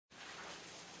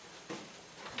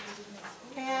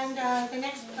And the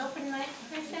next open mic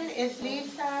person is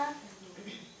Lisa.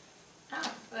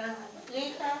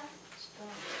 Lisa.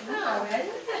 Oh,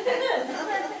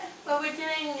 well, we're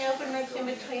doing open mics in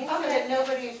between so that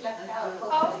nobody is left out.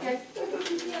 Oh, okay.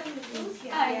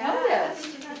 I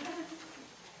noticed.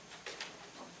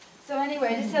 So anyway,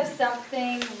 I just have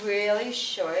something really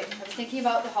short. I was thinking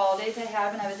about the holidays I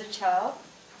had when I was a child,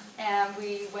 and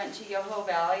we went to Yoho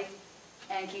Valley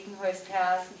and Kicking Horse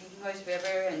Pass and Kicking Horse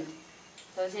River and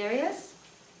those areas.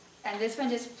 And this one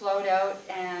just flowed out,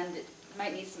 and it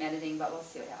might need some editing, but we'll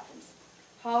see what happens.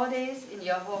 Holidays in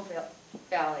Yoho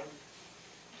Valley.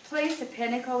 Place of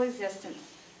pinnacle existence,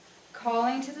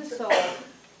 calling to the soul,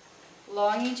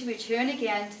 longing to return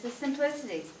again to the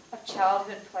simplicities of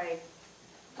childhood play.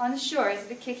 On the shores of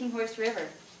the Kicking Horse River,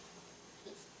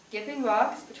 skipping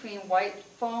rocks between white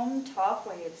foam top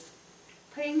waves,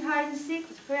 playing hide and seek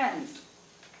with friends,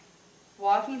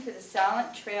 walking through the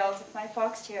silent trails of my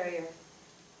fox terrier,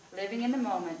 living in the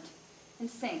moment, in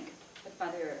sync with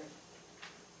Mother Earth.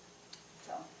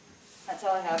 So, that's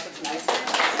all I have for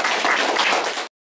tonight.